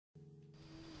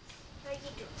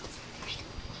When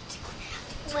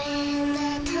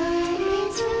the time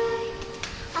is right,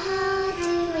 I'll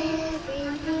do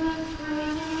everything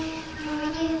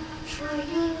for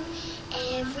you.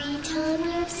 Every time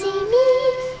you see me,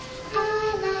 I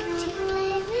like to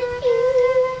play with you.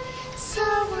 So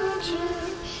won't you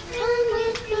come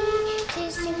with me to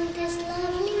sing this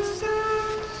lovely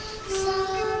song, so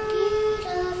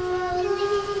beautifully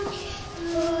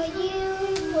for you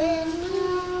and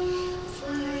me,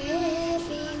 for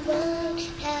everyone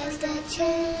has the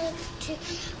chance to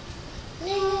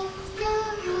lift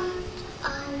their heart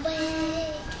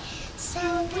away. So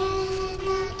when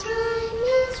the time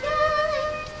is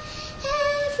right,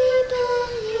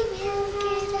 everybody will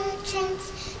get a chance.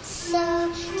 So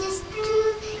just do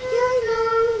your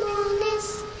normalness,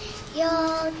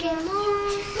 you'll get more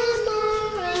and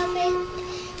more of it.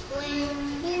 When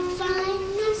you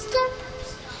finally stop,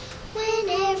 when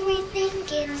everything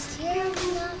gets your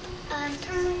not a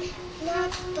turn,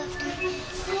 not but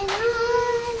when I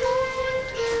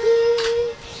like you,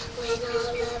 when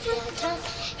all of your time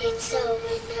it's so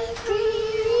in the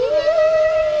green.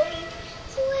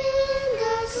 When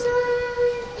the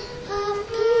sun of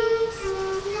peace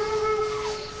and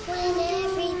love, when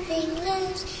everything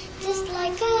lives just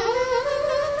like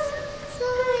us, so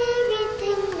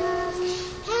everything knows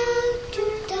how to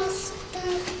dust the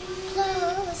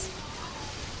clothes.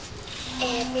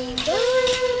 Everybody